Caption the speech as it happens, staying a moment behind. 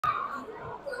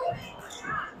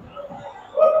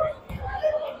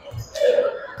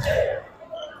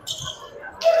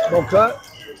Don't cut.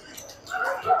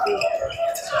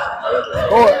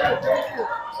 Score.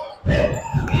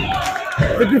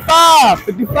 55.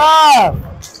 55.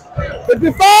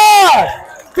 55.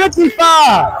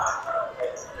 55.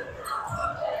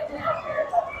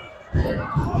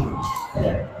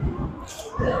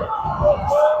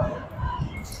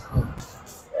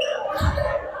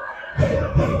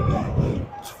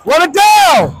 Run it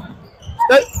down.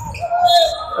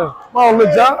 Come on,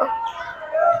 Littlejohn.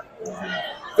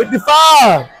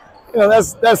 55. You know,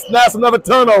 that's another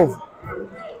turnover.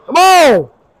 Come on.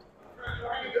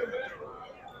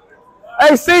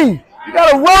 AC, you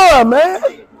gotta run, man.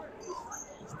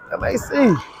 Come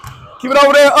AC. Keep it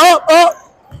over there. Up, up.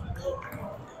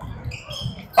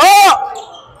 Up.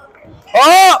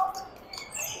 Up.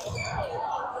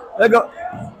 There you go.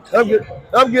 Up good.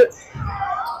 Up good.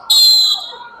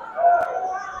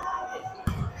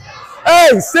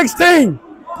 Hey, 16.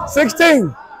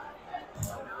 16.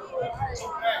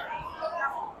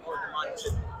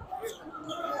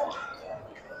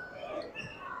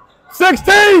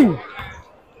 16.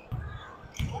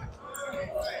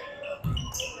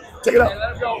 Take it up.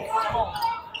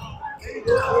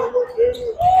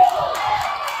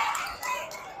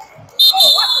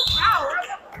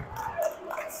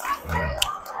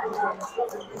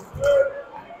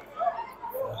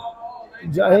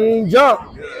 He ain't jump.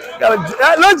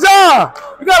 Littlejohn,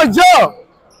 you gotta jump.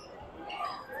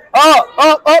 Up,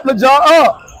 Littlejohn,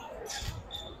 up.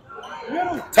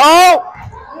 Tall.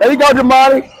 There you go,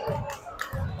 Damani.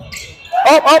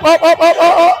 Up.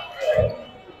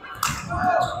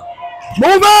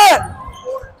 Move it.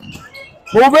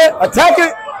 Move it. Attack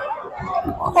it.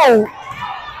 Oh.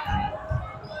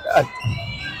 God.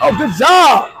 Oh, good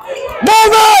job.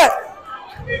 Move it.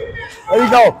 There you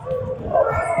go.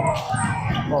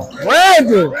 Oh,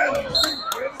 Brandon.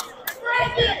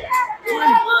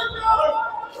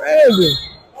 Brandon.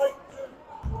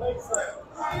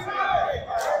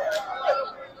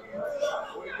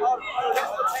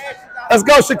 Let's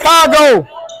go, Chicago.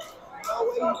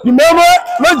 You remember it?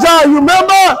 Littlejohn, you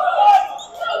remember?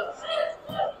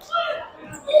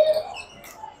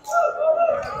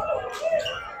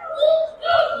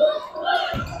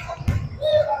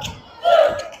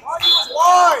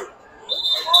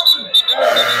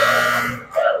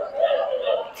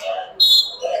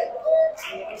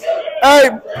 Hey,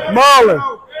 Marlon.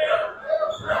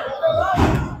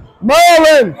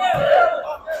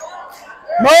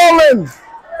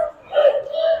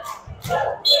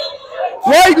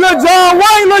 Wait,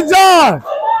 Littlejohn.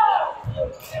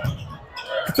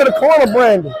 To the corner,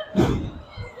 Brandon.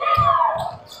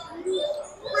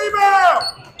 Rebound.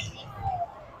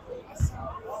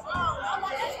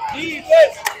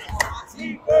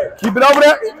 Keep it over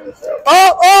there.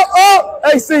 Up.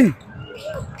 AC.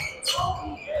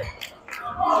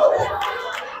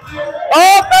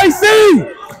 Up, AC.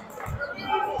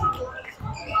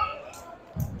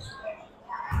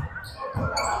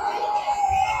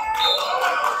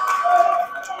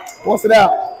 Force it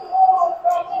out.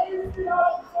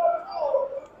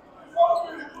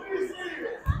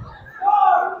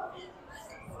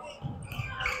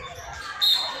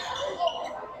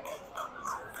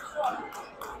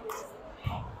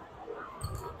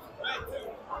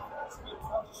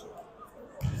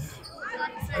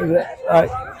 All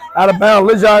right, out of bounds.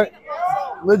 Littlejohn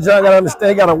got to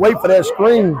understand, got to wait for that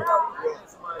screen.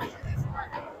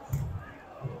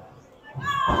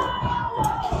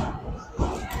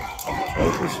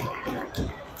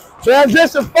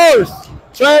 Transition first.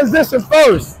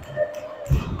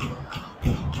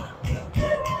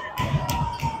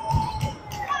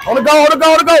 On the go.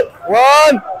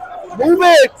 Run. Move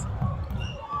it.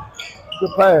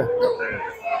 Good pass.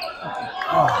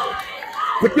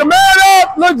 Pick your man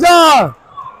up, Littlejohn.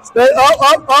 Stay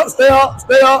up.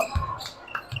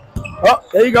 Up,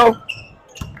 there you go.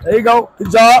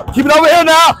 Good job. Keep it over here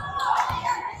now.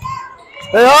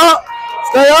 Stay up.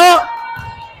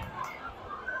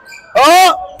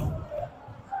 Up.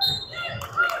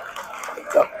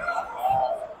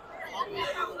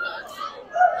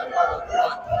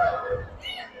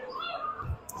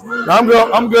 I'm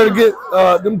going to get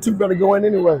them two better go in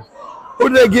anyway. Who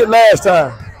did they get last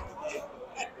time?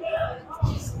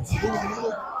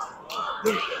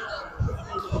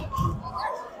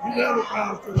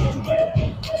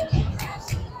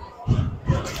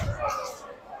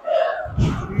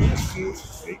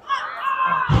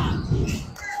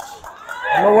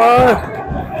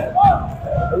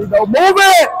 There you go. Move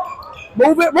it.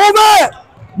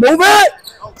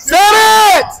 Set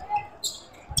it.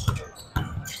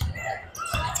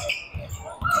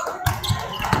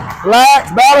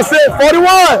 Relax. Balance it.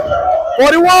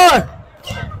 41.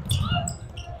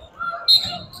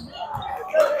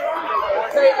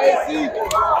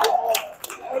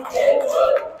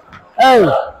 Hey,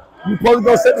 you supposed to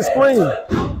go set the screen.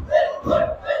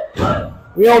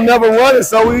 We don't never run it,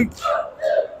 so we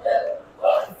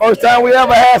first time we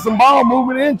ever had some ball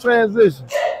movement in transition.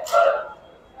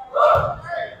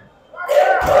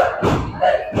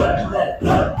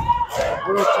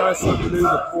 We're gonna try something new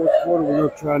the fourth quarter. We're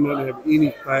gonna try not to have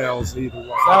any fouls either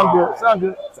way. Sound good. Sound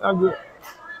good. Sound good.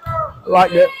 I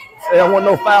like that. Say I want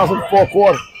no fouls in the fourth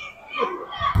quarter.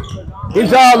 Good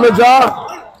job, Littlejohn.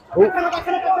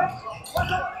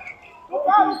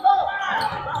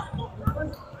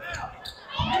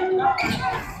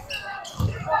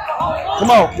 Come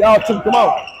on, y'all two, come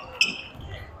on.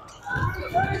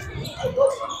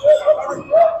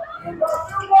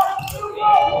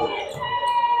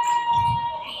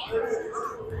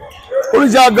 Who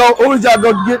did y'all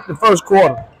go get the first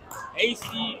quarter?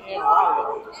 AC and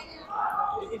Riley.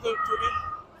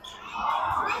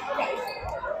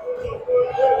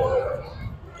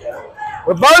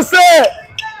 Reverse it!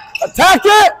 Attack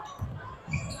it!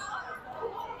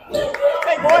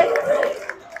 Hey, boy.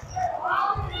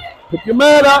 Pick your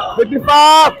man up,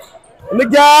 55. In the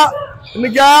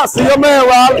gap, see your man,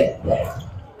 Riley.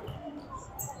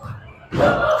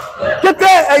 Get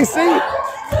that, AC.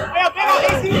 Hey, big on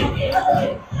AC.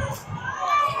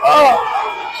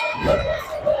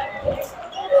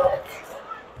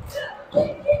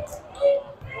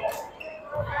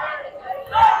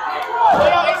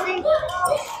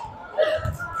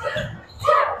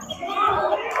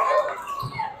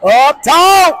 Up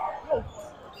top.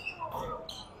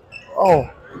 Oh.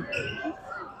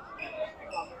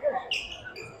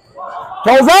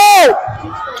 Goes out.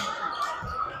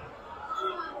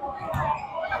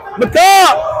 Look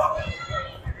up.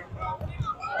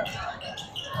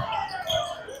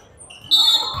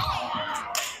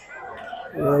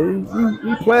 Yeah,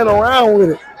 he playing around with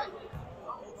it.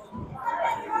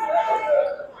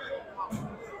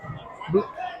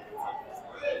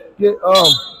 Get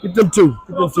them two.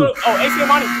 Get them two. Oh, AC and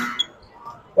Money.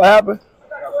 What happened? I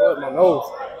got blood in my nose.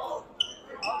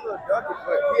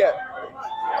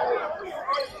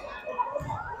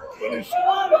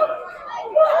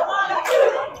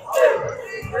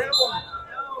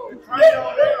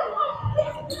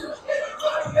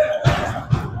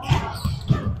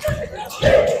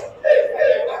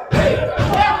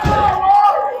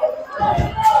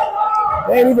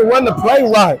 They ain't even run the play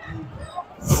right.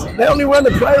 They don't even run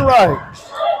the play right.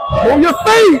 Move your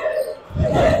feet.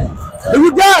 Who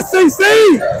you got, CC?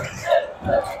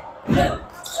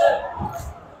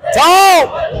 Tall.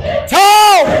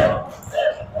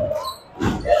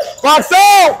 Box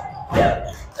out.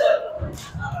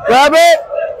 Grab it.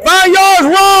 5 yards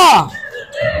raw.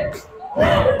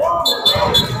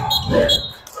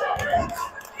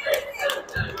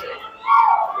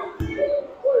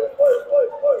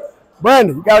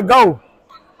 Brandon, you gotta go.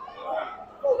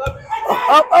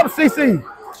 Up, CC.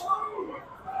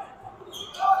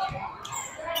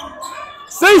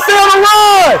 CC on the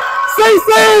run. CC.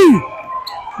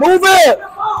 Move it.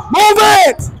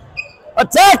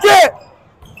 Attack it.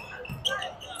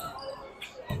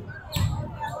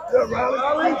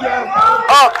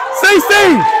 CC.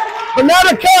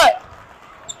 Banana cut.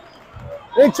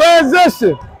 In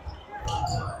transition.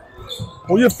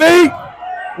 On your feet.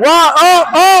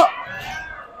 Up.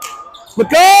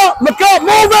 Look up,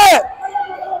 move it!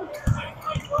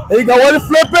 There you go, way to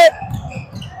flip it.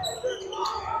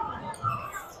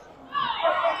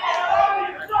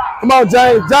 Come on,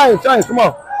 James, come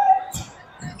on.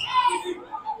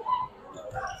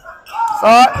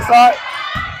 Side.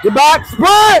 Get back,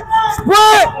 sprint!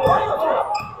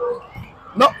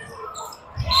 No.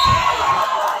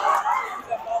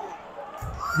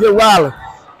 Get Riley.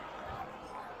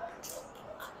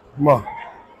 Come on.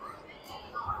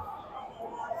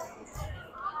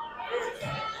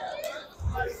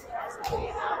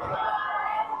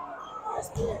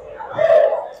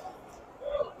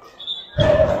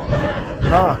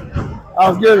 I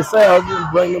was going to say, I was going to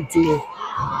bring them to you.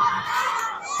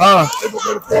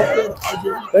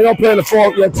 They don't play in the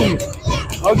fourth yet, too.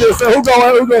 I was going to say, who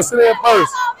going to sit in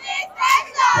first?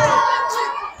 I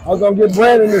was going to get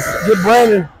Brandon first.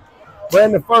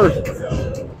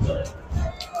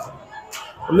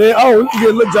 And then, we can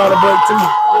get Littlejohn a break, too.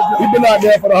 He's been out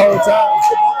there for the whole time.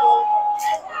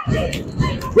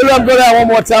 We'll let him go down one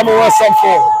more time and run something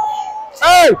for him.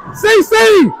 Hey, CC!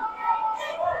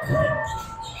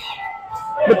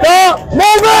 Look up! Move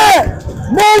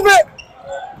it!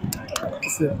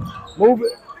 That's it. Move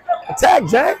it. Attack,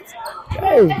 James.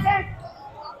 Hey.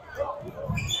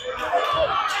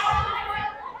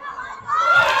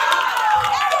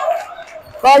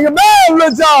 Find your man,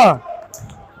 Littlejohn.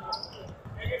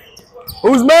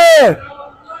 Who's man?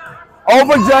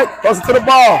 Over, Jake. Closer to the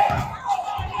ball.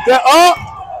 There up.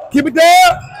 Keep it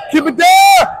there. Keep it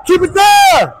there. Keep it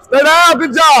there. Stay down.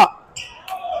 Good job.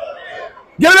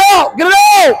 Get it out. Get it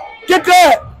out. Get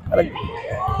that.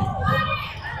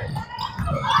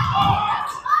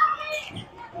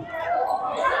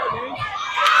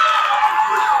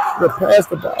 Pass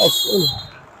the ball soon.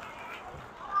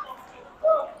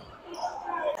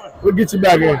 We'll get you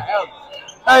back in.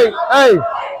 Hey,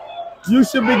 you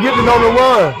should be getting on the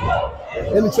run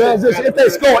in the transition. If they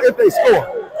score.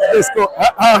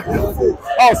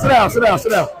 Oh, sit down.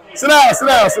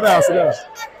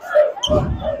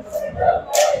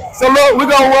 So look, we're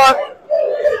gonna run.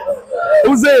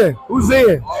 Who's in? 1,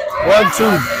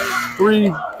 2,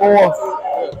 3, 4.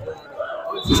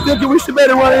 We should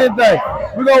better run anything.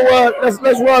 We're gonna run. Let's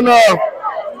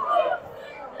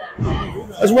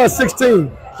run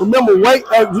 16. Remember weight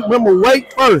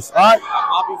first. All right.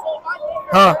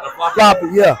 Floppy.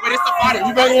 Yeah. Wait, it's the body.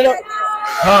 You bringing it up?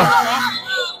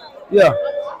 Yeah.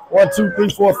 1, 2, 3,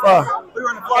 4, 5. We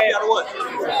run the floppy out of what?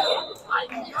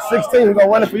 16. We're gonna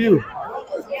run it for you.